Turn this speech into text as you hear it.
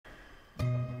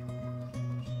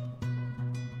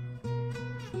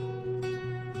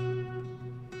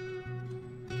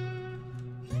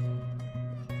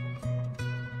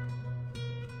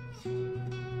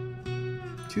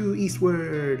To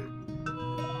eastward!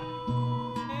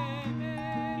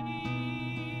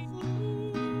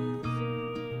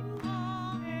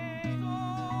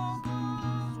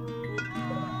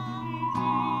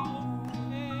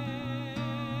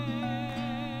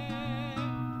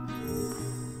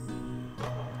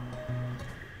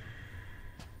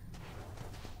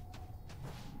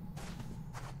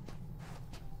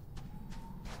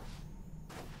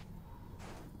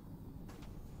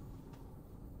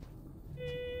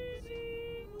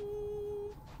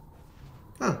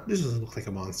 Huh, this doesn't look like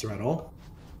a monster at all.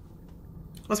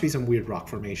 Must be some weird rock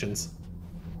formations.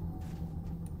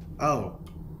 Oh,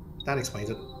 that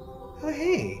explains it. Oh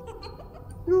hey,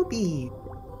 Ruby.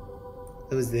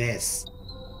 Who's this?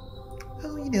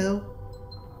 Oh, you know,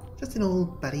 just an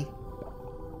old buddy.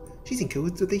 She's in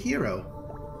cahoots with the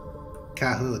hero.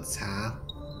 Cahoots, huh?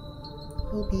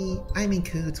 Ruby, I'm in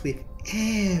cahoots with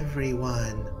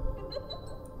everyone.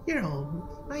 You're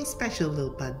all my special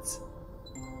little buds.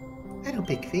 I don't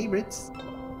pick favorites.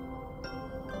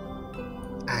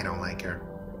 I don't like her.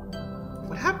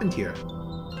 What happened here?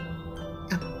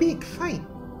 A big fight.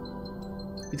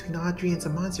 Between Audrey and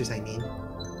some monsters, I mean.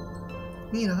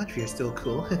 Me and Audrey are still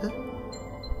cool.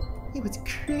 It was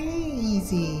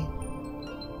crazy.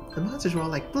 The monsters were all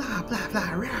like blah blah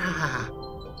blah rah.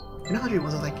 And Audrey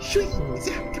was all like swing,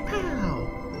 zap, kapow.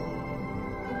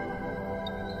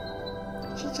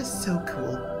 She's just so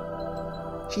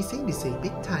cool. She seemed to say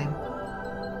big time.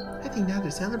 I think now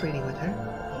they're celebrating with her.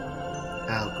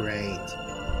 Oh, great.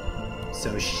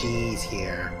 So she's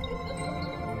here.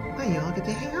 Now you all get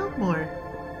to hang out more.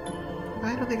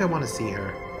 I don't think I want to see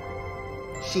her.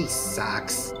 She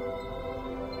sucks.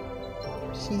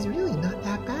 She's really not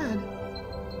that bad.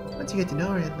 Once you get to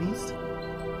know her, at least.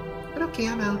 But okay,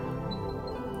 I'm out.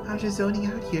 I was just zoning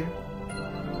out here.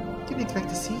 Didn't expect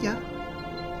to see ya.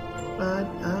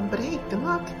 But hey, good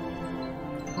luck.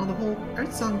 On the whole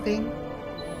Earthsong thing.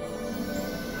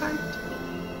 Heart.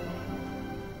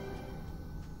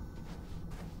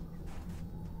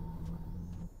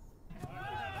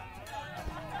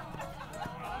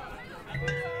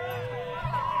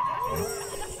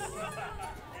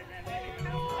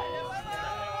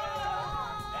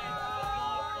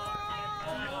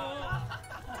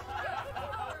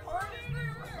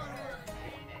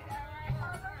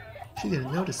 She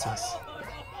didn't notice us.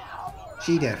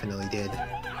 She definitely did.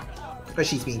 But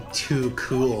she's being too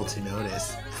cool to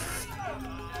notice.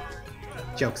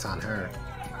 Joke's on her.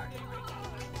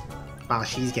 While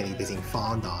she's getting busy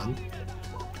fawned on,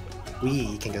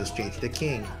 we can go straight to the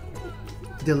king.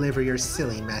 Deliver your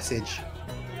silly message.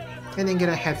 And then get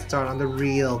a head start on the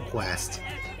real quest.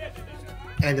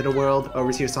 End of the world,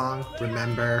 overseer song,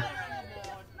 remember?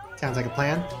 Sounds like a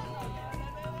plan?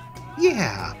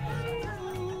 Yeah!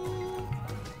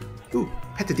 Ooh,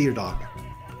 pet the deer dog.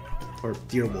 Or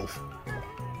deer wolf.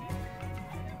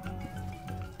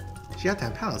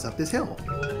 Shiatan Palace up this hill.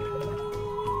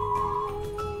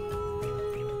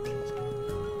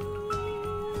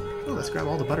 Oh, let's grab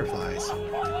all the butterflies.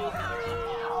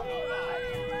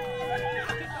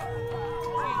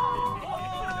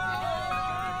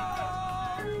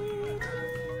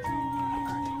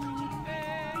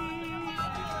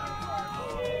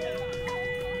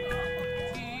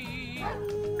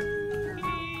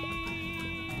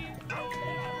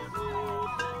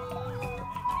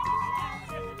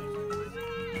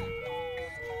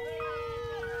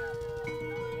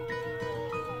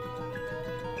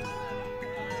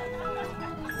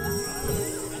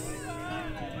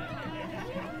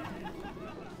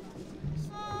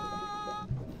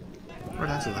 Or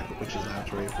that's a Electric Witch's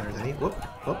Laboratory if there's any. Whoop,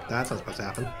 whoop, that's not supposed to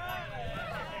happen.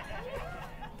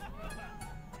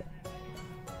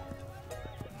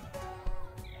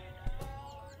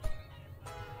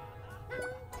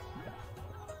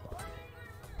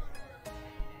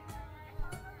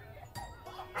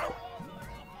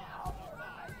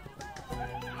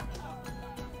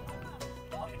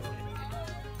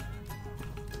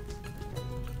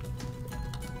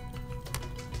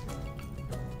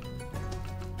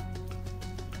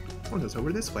 Oh, it's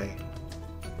over this way.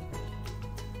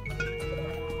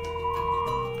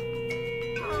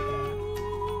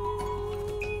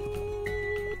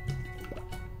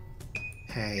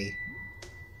 Hey.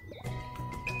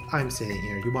 I'm sitting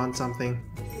here. You want something?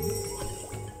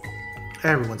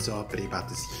 Everyone's so uppity about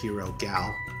this hero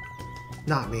gal.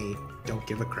 Not me. Don't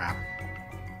give a crap.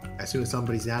 As soon as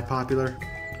somebody's that popular,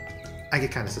 I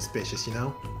get kind of suspicious, you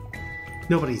know?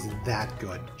 Nobody's that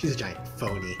good. She's a giant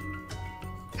phony.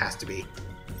 Has to be.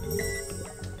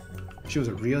 If she was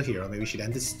a real hero, maybe she'd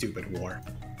end this stupid war.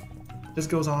 This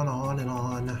goes on and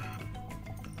on.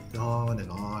 And on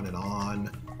and on and on.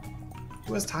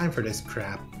 Who has time for this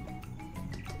crap?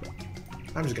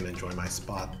 I'm just gonna enjoy my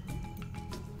spot.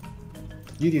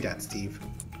 You do that, Steve.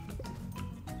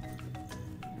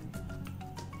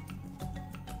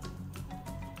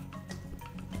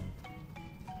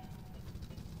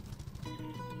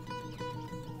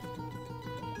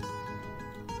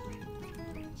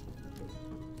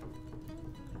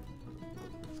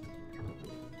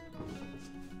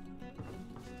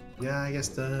 Yeah, I guess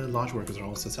the lodge workers are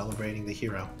also celebrating the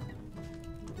hero.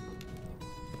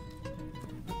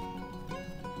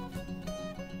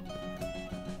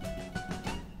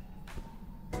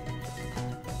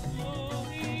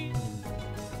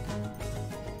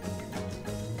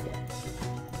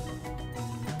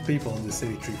 People in the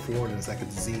city treat foreigners like a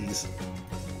disease.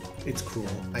 It's cruel.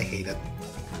 I hate it.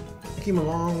 I came a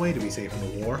long way to be safe from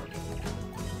the war.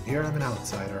 Here I'm an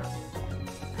outsider.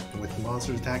 With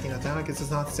monsters attacking our town, I guess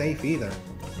it's not safe either.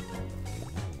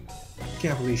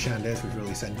 Can't believe Chaandesh would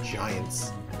really send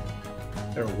giants.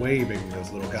 They're way bigger than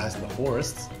those little guys in the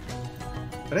forests.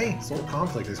 But hey, this whole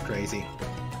conflict is crazy.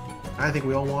 I think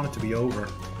we all want it to be over.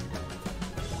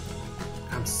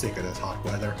 I'm sick of this hot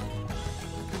weather.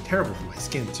 Terrible for my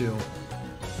skin too.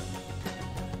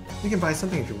 You can buy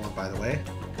something if you want, by the way.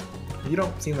 You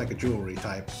don't seem like a jewelry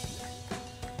type.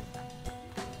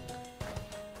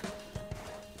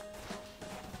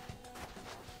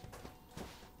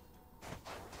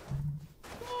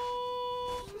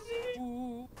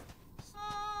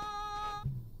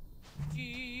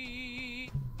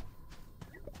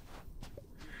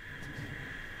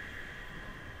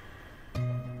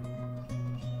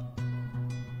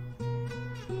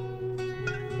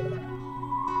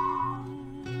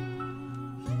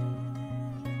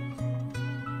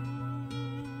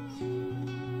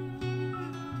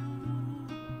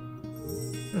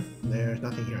 There's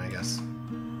nothing here, I guess.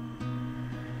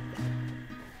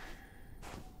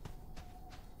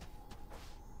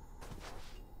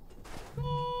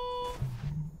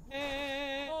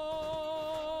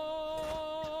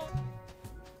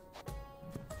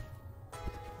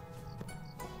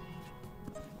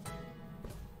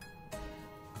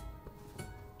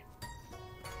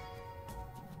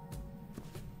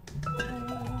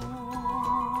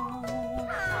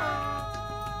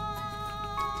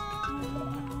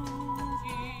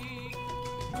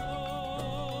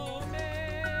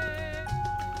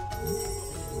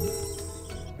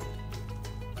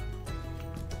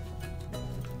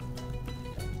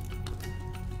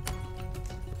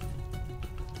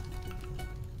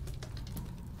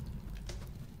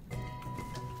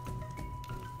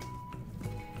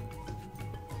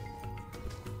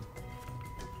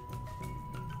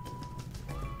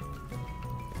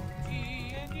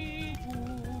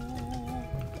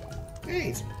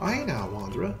 Hey, hi now,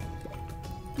 Wanderer.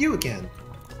 You again.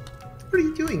 What are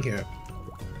you doing here?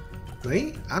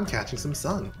 Me? I'm catching some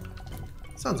sun.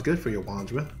 Sounds good for you,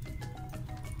 Wanderer.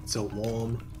 It's so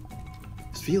warm.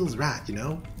 It feels right, you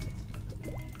know?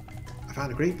 I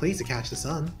found a great place to catch the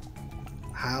sun.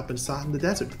 High up and sought in the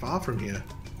desert, far from here.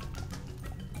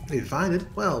 If you find it,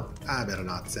 well, I better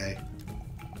not say.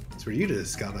 It's for you to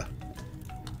discover.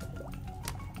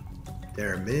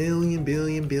 There are a million,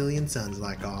 billion suns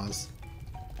like ours.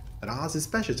 But ours is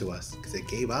special to us, because it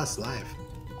gave us life.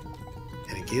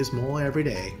 And it gives more every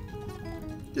day.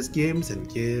 Just gives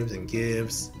and gives and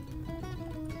gives.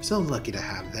 We're so lucky to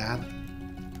have that.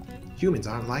 Humans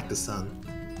aren't like the sun.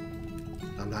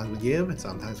 Sometimes we give, and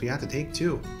sometimes we have to take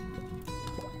too.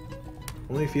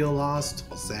 When we feel lost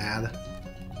or sad,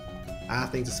 I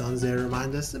think the sun's there to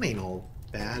remind us it ain't all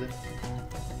bad.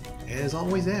 It is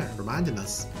always there, reminding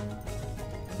us.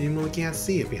 Even when we can't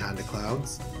see it behind the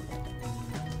clouds.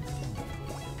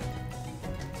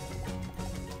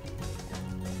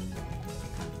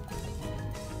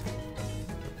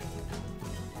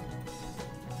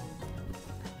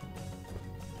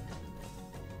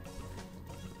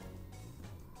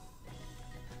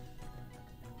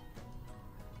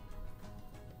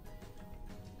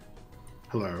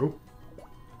 Hello?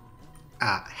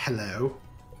 Hello?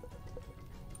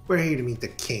 We're here to meet the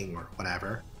king or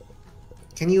whatever.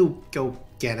 Can you go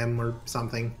get him or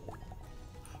something?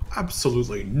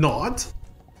 Absolutely not!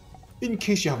 In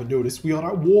case you haven't noticed, we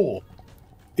are at war.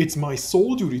 It's my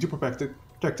sole duty to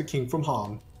protect the king from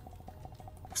harm.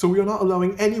 So we are not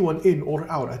allowing anyone in or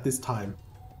out at this time.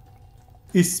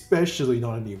 Especially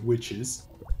not any witches.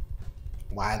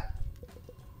 What?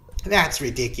 That's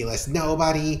ridiculous.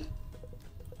 Nobody?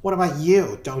 What about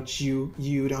you?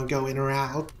 You don't go in or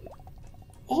out?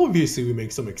 Obviously we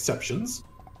make some exceptions.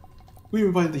 We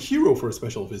invited the hero for a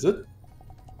special visit.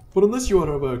 But unless you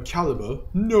are of a caliber,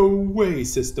 no way,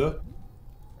 sister.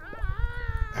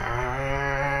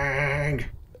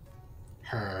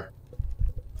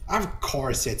 Of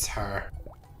course it's her.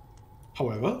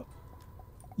 However,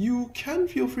 you can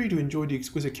feel free to enjoy the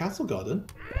exquisite castle garden.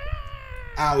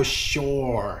 Oh,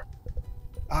 sure.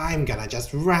 I'm gonna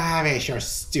just ravish your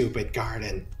stupid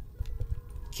garden.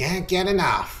 Can't get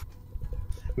enough.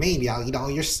 Maybe I'll eat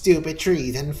all your stupid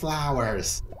trees and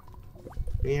flowers.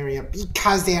 Miriam,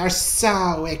 because they are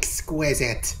so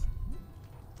exquisite.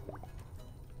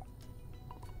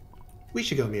 We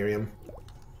should go, Miriam.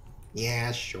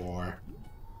 Yeah, sure.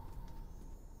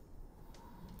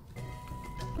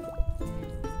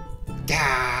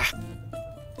 Gah!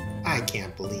 I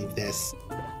can't believe this.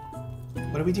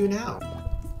 What do we do now?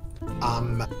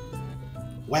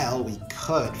 Well, we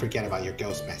could forget about your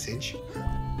ghost message.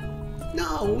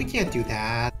 No, we can't do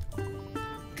that.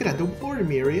 We could end the war,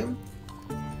 Miriam.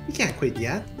 We can't quit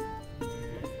yet.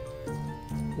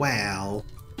 Well,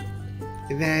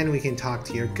 then we can talk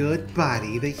to your good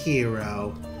buddy, the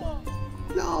hero.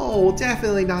 No,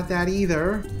 definitely not that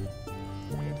either.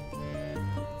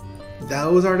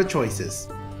 Those are the choices.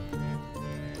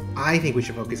 I think we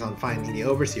should focus on finding the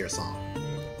Overseer song.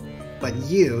 But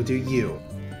you do you.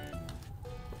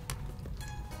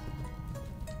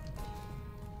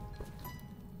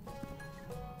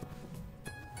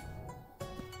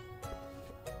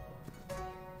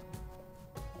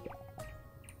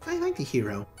 I like the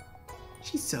hero.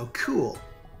 She's so cool.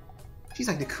 She's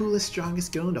like the coolest,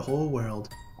 strongest girl in the whole world.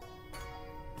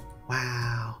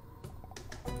 Wow.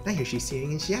 I hear she's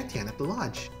singing in Xiatian at the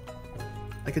lodge.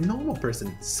 Like a normal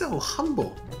person, so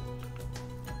humble.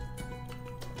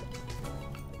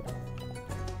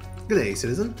 Good day,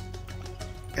 citizen.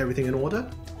 Everything in order?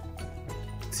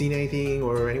 Seen anything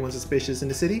or anyone suspicious in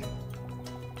the city?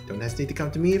 Don't hesitate to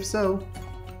come to me if so.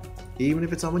 Even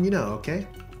if it's someone you know, okay?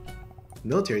 The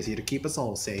military's here to keep us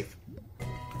all safe.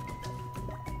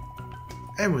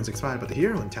 Everyone's excited about the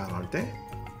hero in town, aren't they?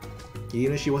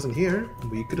 Even if she wasn't here,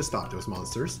 we could have stopped those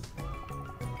monsters.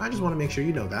 I just want to make sure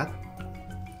you know that.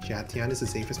 Xiatian is the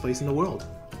safest place in the world.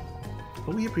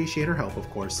 But we appreciate her help, of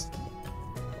course.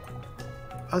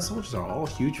 Us soldiers are all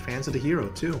huge fans of the hero,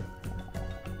 too.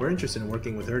 We're interested in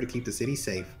working with her to keep the city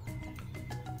safe.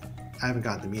 I haven't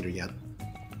gotten to meet her yet,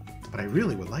 but I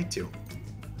really would like to.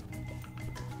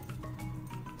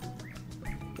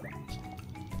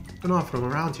 You're not from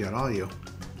around here, are you?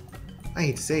 I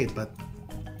hate to say it, but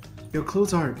your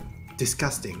clothes are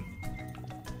disgusting.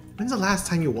 When's the last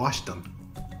time you washed them?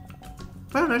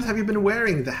 Where on earth have you been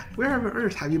wearing that? Where on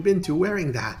earth have you been to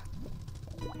wearing that?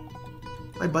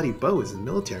 My buddy Bo is in the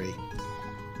military.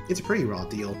 It's a pretty raw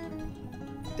deal.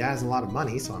 Dad has a lot of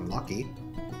money, so I'm lucky.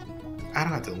 I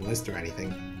don't have to enlist or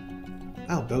anything.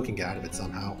 Well, Bo can get out of it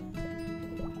somehow.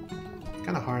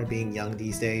 Kinda hard being young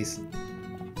these days.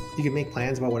 You can make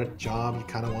plans about what job you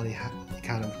kind of want to have, the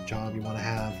kind of job you want to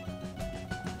have.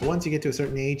 But once you get to a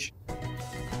certain age,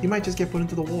 you might just get put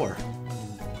into the war.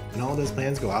 And all those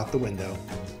plans go out the window.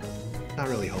 Not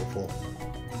really hopeful.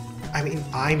 I mean,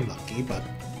 I'm lucky, but...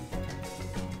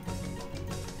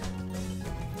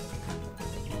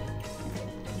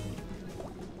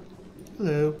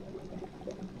 Hello.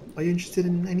 Are you interested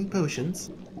in any potions?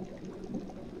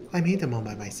 I made them all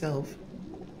by myself.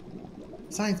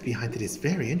 The science behind it is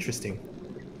very interesting.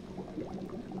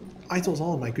 I source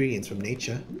all of my ingredients from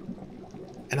nature,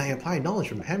 and I apply knowledge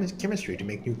from chemistry to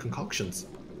make new concoctions.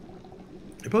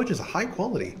 The potions are high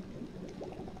quality.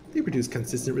 They produce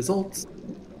consistent results.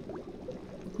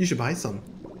 You should buy some.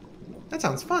 That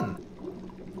sounds fun.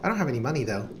 I don't have any money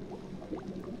though.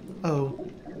 Oh.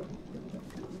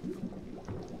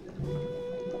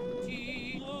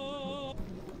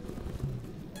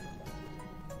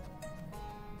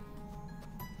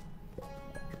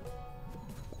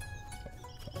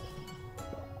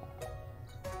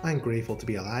 I'm grateful to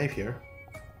be alive here.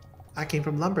 I came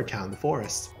from Lumbertown, the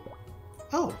forest.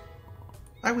 Oh,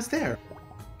 I was there.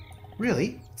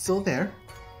 Really? Still there?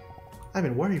 I've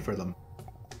been worried for them.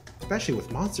 Especially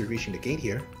with monsters reaching the gate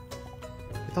here.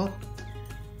 I thought...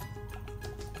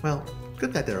 Well,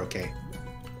 good that they're okay.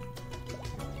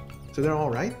 So they're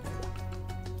alright?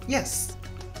 Yes!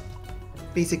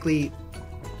 Basically,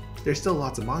 there's still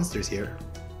lots of monsters here.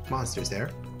 Monsters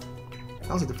there.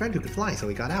 I was with a friend who could fly, so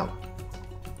we got out.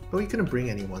 But we couldn't bring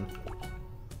anyone.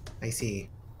 I see.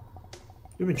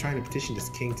 We've been trying to petition this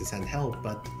king to send help,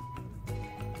 but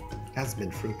it hasn't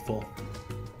been fruitful.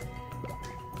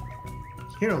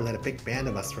 Hero led a big band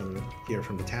of us from here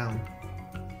from the town.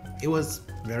 It was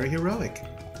very heroic.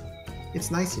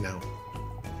 It's nice, you know,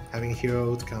 having a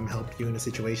hero to come help you in a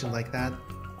situation like that.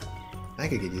 I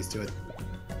could get used to it.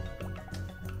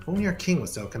 Only our king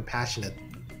was so compassionate.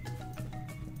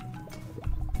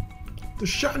 The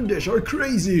Chaandesh are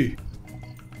crazy!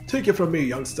 Take it from me,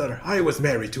 youngster. I was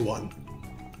married to one.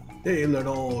 They learn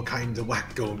all kinds of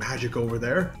wacko magic over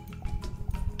there.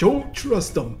 Don't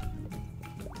trust them.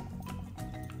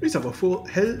 They have a full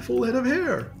head of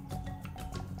hair.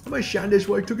 My Chaandesh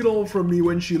wife took it all from me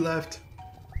when she left.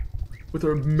 With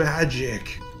her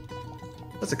magic.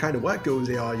 That's the kind of wackos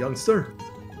they are, youngster.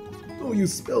 Don't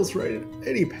use spells for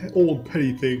any old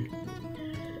petty thing.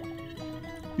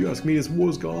 You ask me, this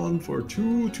war's gone for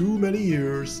too many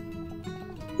years.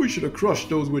 We should have crushed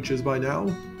those witches by now.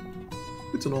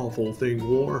 It's an awful thing,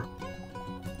 war.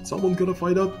 Someone's gonna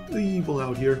fight out the evil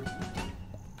out here.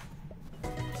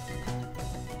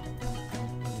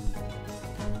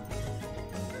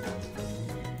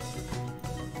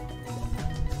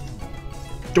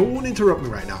 Don't interrupt me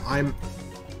right now. I'm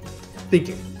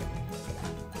thinking.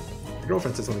 My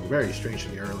girlfriend said something very strange to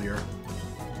me earlier.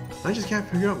 I just can't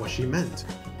figure out what she meant.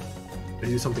 Did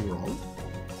I do something wrong?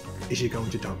 Is she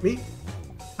going to dump me?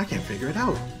 I can't figure it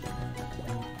out.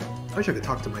 I wish I could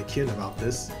talk to my kin about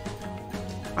this.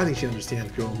 I think she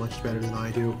understands girl much better than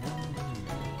I do.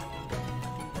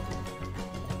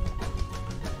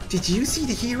 Did you see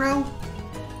the hero?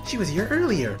 She was here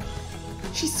earlier.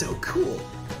 She's so cool.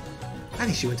 I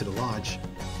think she went to the lodge.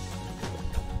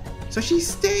 So she's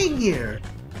staying here!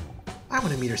 I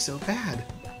want to meet her so bad.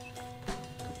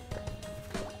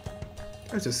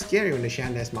 It was so scary when the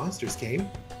Chaandesh monsters came.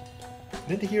 And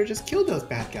then the hero just killed those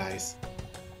bad guys.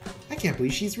 I can't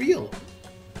believe she's real.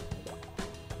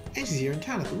 And she's here in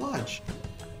town at the lodge.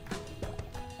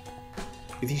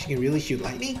 You think she can really shoot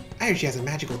lightning? I heard she has a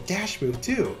magical dash move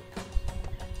too.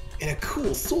 And a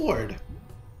cool sword.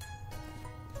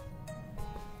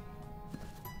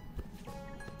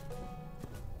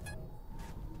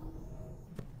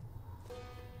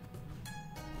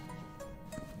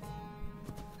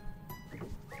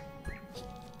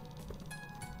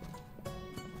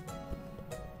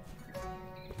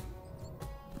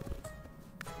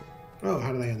 Oh,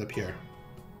 how did I end up here?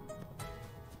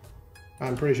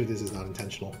 I'm pretty sure this is not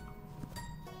intentional.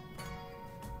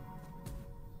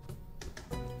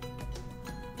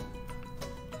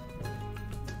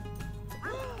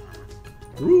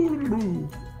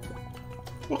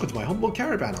 Welcome to my humble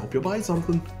caravan. I hope you'll buy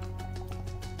something.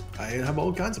 I have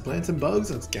all kinds of plants and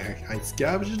bugs I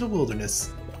scavenge in the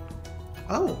wilderness.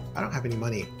 Oh, I don't have any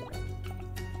money.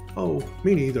 Oh,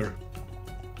 me neither.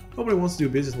 Nobody wants to do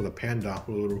business with a panda.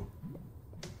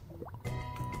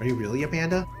 Are you really a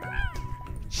panda?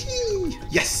 Gee,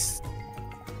 yes!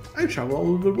 I travel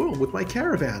all over the world with my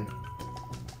caravan.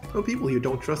 No people here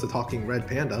don't trust a talking red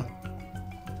panda.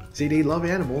 See, they love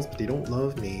animals, but they don't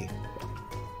love me.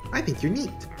 I think you're neat.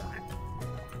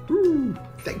 Ooh,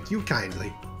 thank you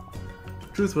kindly.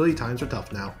 Truthfully, times are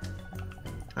tough now.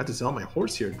 I have to sell my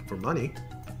horse here for money.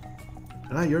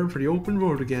 And I yearn for the open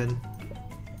road again.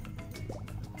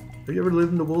 Have you ever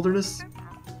lived in the wilderness?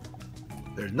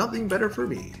 There's nothing better for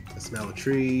me. The smell of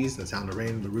trees, the sound of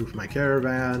rain on the roof of my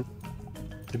caravan.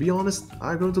 To be honest,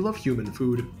 I've grown to love human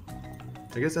food.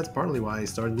 I guess that's partly why I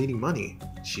started needing money.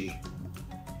 Gee.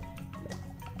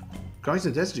 Guys,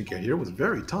 the desert to get here was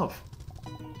very tough.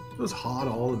 It was hot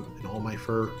in all my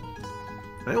fur.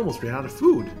 I almost ran out of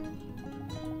food.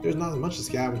 There's not much to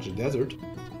scavenge in the desert.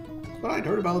 But I'd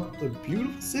heard about the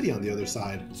beautiful city on the other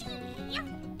side.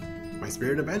 My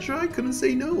spirit adventure, I couldn't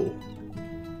say no.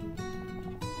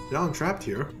 Now I'm trapped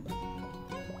here.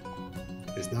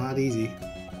 It's not easy.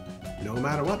 No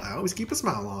matter what, I always keep a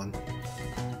smile on.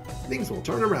 Things will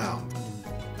turn around.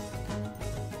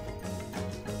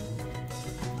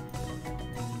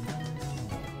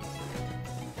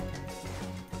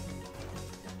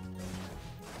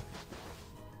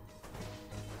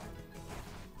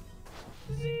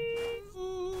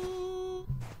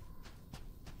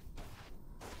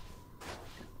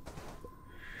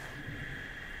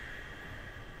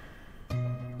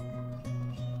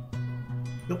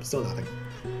 Nope, still nothing.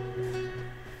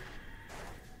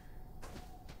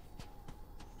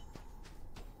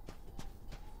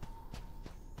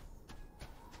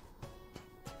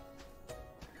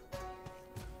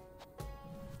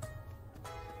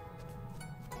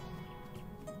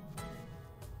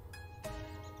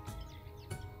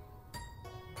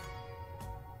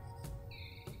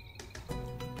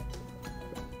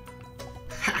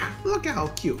 Ha! Look how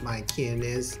cute my kin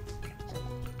is.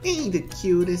 Ain't the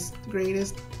cutest,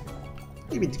 greatest.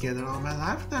 We've been together all my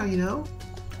life now, you know.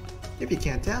 If you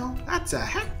can't tell, that's a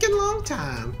heckin' long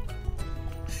time.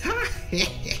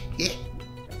 It's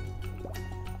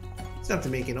enough to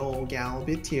make an old gal a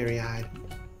bit teary-eyed.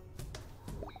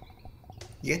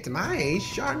 You get to my age,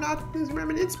 sure not as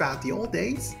reminisce about the old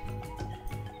days.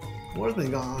 War's been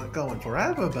going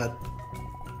forever, but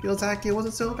Feels like it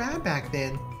wasn't so bad back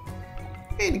then.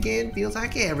 And again, feels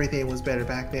like everything was better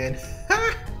back then.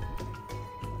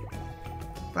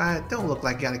 But don't look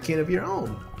like you got a kid of your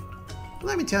own.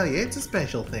 Let me tell you, it's a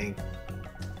special thing.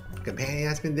 A companion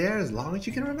that's been there as long as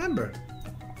you can remember.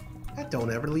 That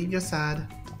don't ever leave your side.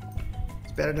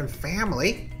 It's better than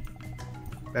family.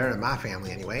 Better than my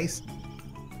family anyways.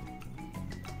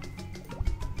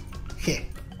 Heh.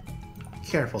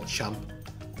 Careful, chump.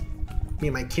 Me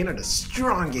and my kin are the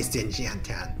strongest in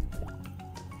Shantan.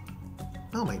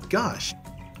 Oh my gosh.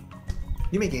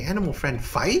 You make an animal friend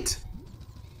fight?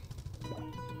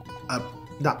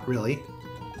 Not really.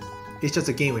 It's just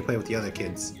a game we play with the other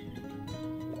kids.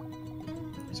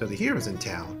 So the hero's in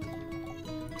town.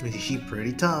 Is she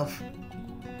pretty tough?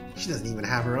 She doesn't even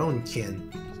have her own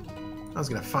kin. I was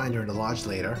gonna find her in the lodge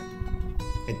later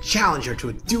and challenge her to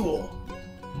a duel.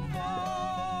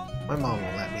 My mom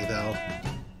won't let me though.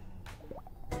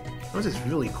 There was this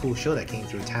really cool show that came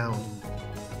through town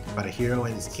about a hero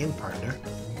and his kin partner.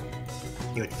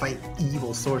 They would fight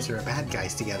evil sorcerer bad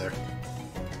guys together.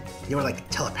 They were like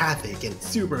telepathic and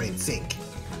super in sync.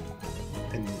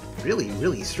 And really,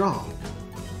 really strong.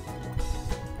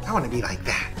 I want to be like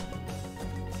that.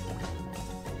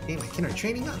 Me and my kin are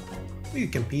training up. We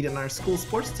could compete in our school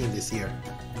sports team this year.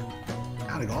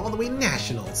 Gotta go all the way to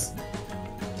nationals.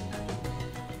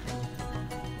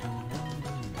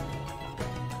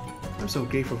 I'm so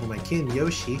grateful for my kin,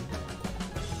 Yoshi.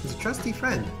 He's a trusty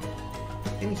friend.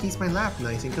 And he keeps my lap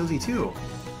nice and cozy too.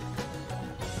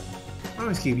 I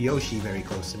always keep Yoshi very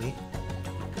close to me.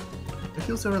 I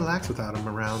feel so relaxed without him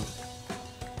around.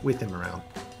 With him around.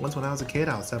 Once when I was a kid,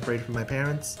 I was separated from my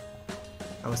parents.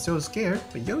 I was so scared,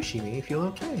 but Yoshi made me feel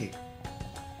okay.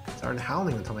 I started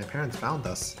howling until my parents found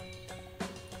us.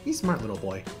 He's a smart little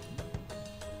boy.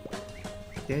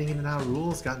 Getting in and out of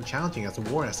Rulle has gotten challenging as the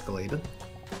war escalated.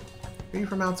 Are you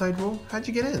from outside Rulle? How'd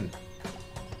you get in?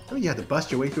 I mean, you had to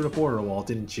bust your way through the border wall,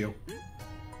 didn't you?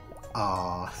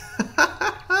 Aww.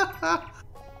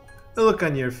 The look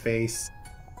on your face.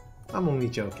 I'm only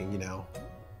joking, you know.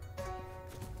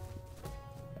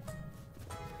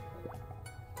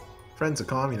 Friend's a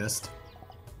communist.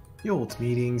 He holds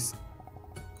meetings.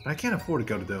 But I can't afford to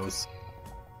go to those.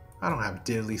 I don't have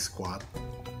diddly squat.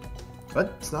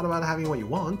 But it's not about having what you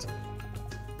want.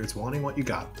 It's wanting what you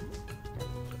got.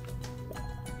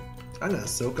 I'm gonna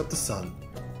soak up the sun.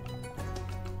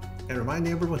 And remind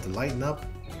everyone to lighten up.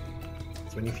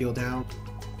 So when you feel down,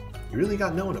 you really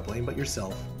got no one to blame but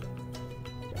yourself.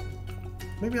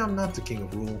 Maybe I'm not the king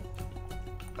of Rulle,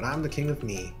 but I'm the king of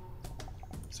me.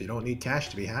 So you don't need cash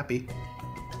to be happy.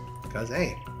 Because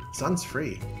hey, sun's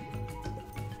free.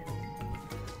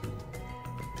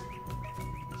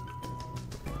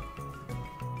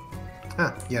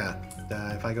 Huh, yeah.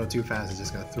 If I go too fast, it's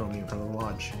just gonna throw me in front of the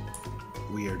lodge.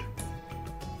 Weird.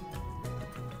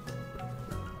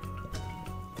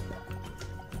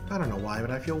 I don't know why, but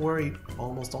I feel worried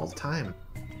almost all the time.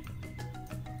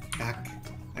 Heck,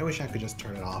 I wish I could just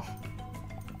turn it off.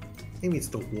 Maybe it's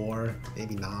the war,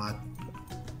 maybe not.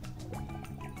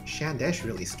 Chaandesh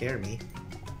really scare me.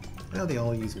 I know they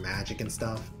all use magic and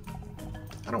stuff.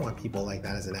 I don't want people like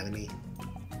that as an enemy.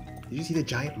 Did you see the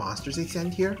giant monsters they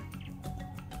sent here?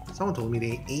 Someone told me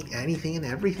they ate anything and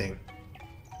everything.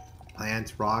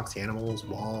 Plants, rocks, animals,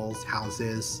 walls,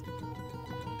 houses,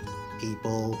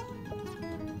 people.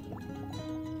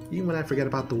 Even when I forget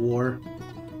about the war,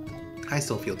 I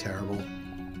still feel terrible.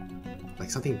 Like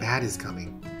something bad is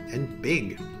coming, and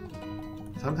big.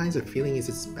 Sometimes the feeling is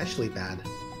especially bad.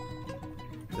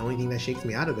 The only thing that shakes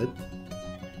me out of it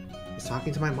is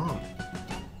talking to my mom.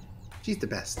 She's the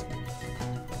best.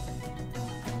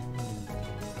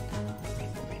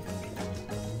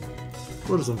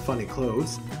 What are some funny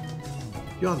clothes?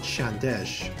 You're on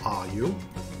Chaandesh, are you?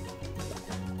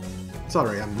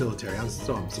 Sorry, I'm military,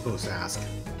 so I'm supposed to ask.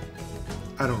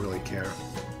 I don't really care.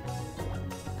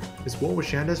 This war with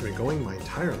Chaandesh has been going my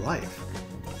entire life.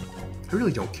 I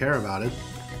really don't care about it.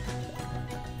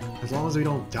 As long as we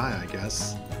don't die, I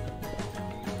guess.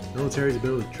 Military's a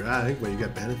bit of a drag, but you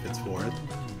get benefits for it.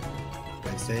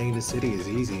 And staying in the city is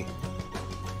easy.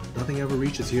 Nothing ever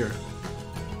reaches here.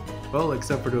 Well,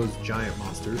 except for those giant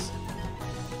monsters.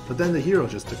 But then the hero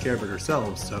just took care of it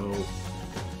herself, so...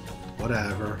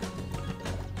 whatever.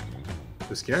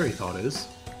 The scary thought is,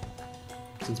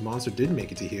 since Monster did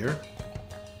make it to here,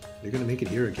 they're gonna make it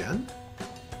here again?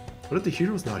 What if the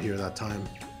hero's not here that time?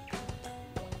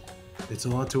 It's a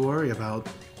lot to worry about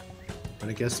when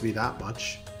it gets to be that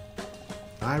much.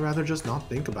 I'd rather just not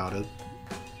think about it.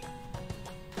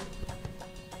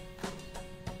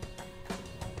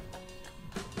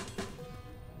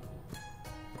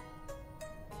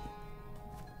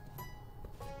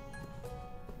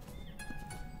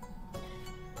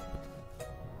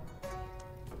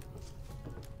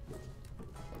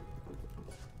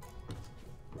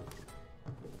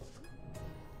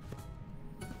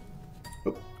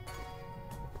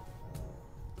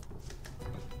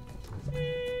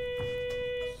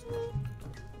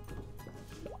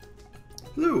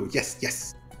 Hello, yes,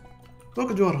 yes.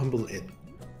 Welcome to our humble inn.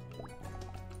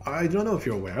 I don't know if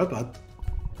you're aware, but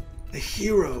the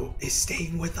hero is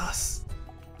staying with us.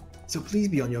 So please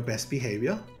be on your best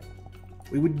behavior.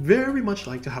 We would very much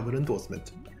like to have an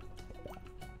endorsement.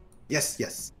 Yes,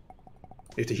 yes.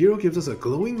 If the hero gives us a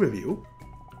glowing review,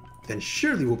 then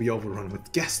surely we'll be overrun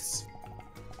with guests.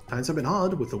 Times have been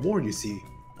hard with the war, you see.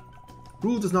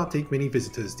 Rulle does not take many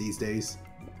visitors these days.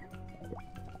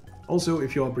 Also,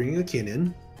 if you are bringing a kin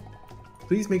in,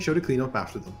 please make sure to clean up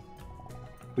after them.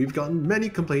 We've gotten many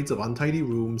complaints of untidy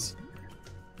rooms.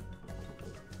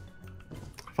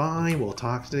 Fine, we'll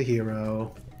talk to the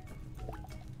hero.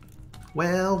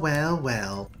 Well, well,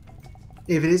 well.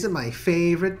 If it isn't my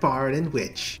favorite bard and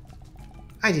witch.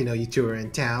 I didn't know you two were in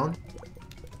town.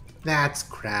 That's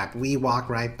crap, we walked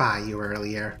right by you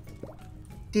earlier.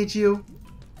 Did you?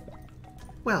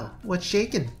 Well, what's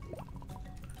shaking?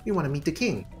 We want to meet the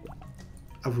king.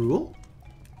 A Rulle?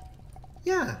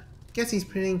 Yeah, guess he's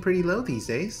playing pretty low these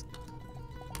days.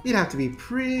 You'd have to be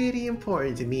pretty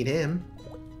important to meet him.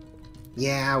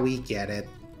 Yeah, we get it.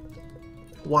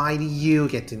 Why do you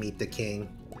get to meet the king?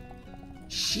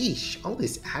 Sheesh, all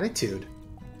this attitude.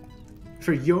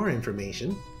 For your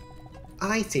information,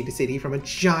 I saved the city from a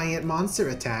giant monster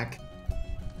attack.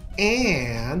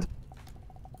 And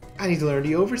I need to learn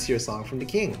the Overseer song from the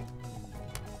king.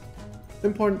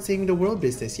 Important saving the world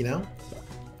business, you know?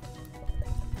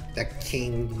 The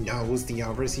king knows the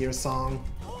Overseer song.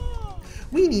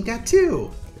 We need that too.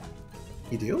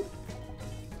 You do?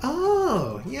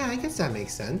 Oh, yeah, I guess that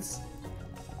makes sense.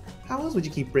 How else would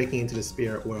you keep breaking into the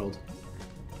spirit world?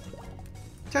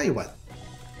 Tell you what,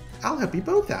 I'll help you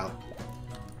both out.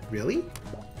 Really?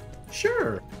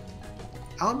 Sure.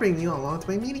 I'll bring you along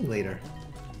to my meeting later.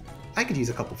 I could use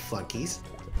a couple flunkies.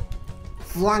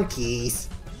 Flunkies?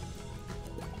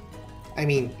 I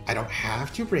mean, I don't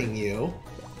have to bring you.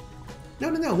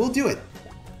 No, we'll do it.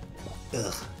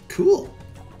 Ugh, cool.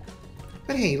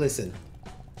 But hey, listen.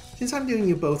 Since I'm doing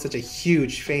you both such a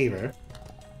huge favor,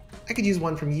 I could use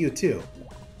one from you too.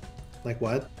 Like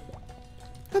what?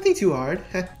 Nothing too hard.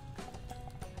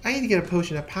 I need to get a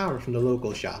potion of power from the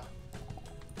local shop.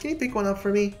 Can you pick one up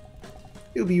for me?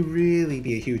 It would really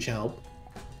be a huge help.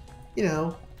 You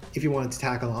know, if you wanted to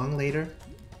tag along later.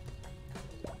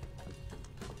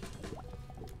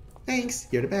 Thanks,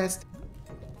 you're the best.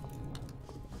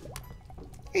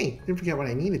 Hey, didn't forget what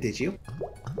I needed, did you?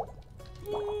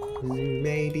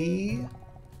 Maybe...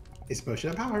 It's a potion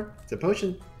of power. It's a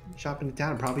potion. Shop in the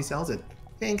town probably sells it.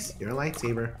 Thanks, you're a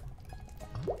lightsaber.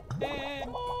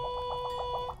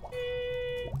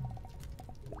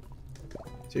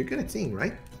 So you're good at seeing,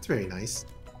 right? That's very nice.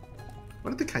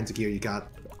 What are the kinds of gear you got?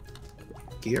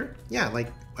 Gear? Yeah, like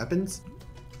weapons?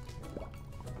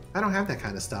 I don't have that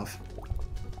kind of stuff.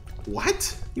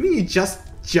 What? You mean you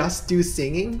just do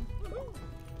singing?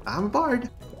 I'm a bard.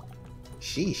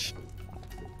 Sheesh.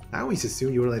 I always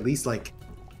assumed you were at least like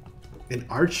an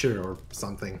archer or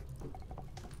something.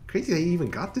 Crazy that you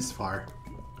even got this far.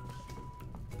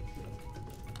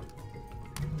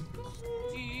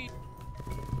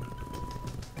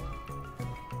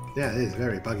 Yeah, it is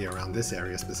very buggy around this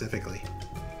area specifically.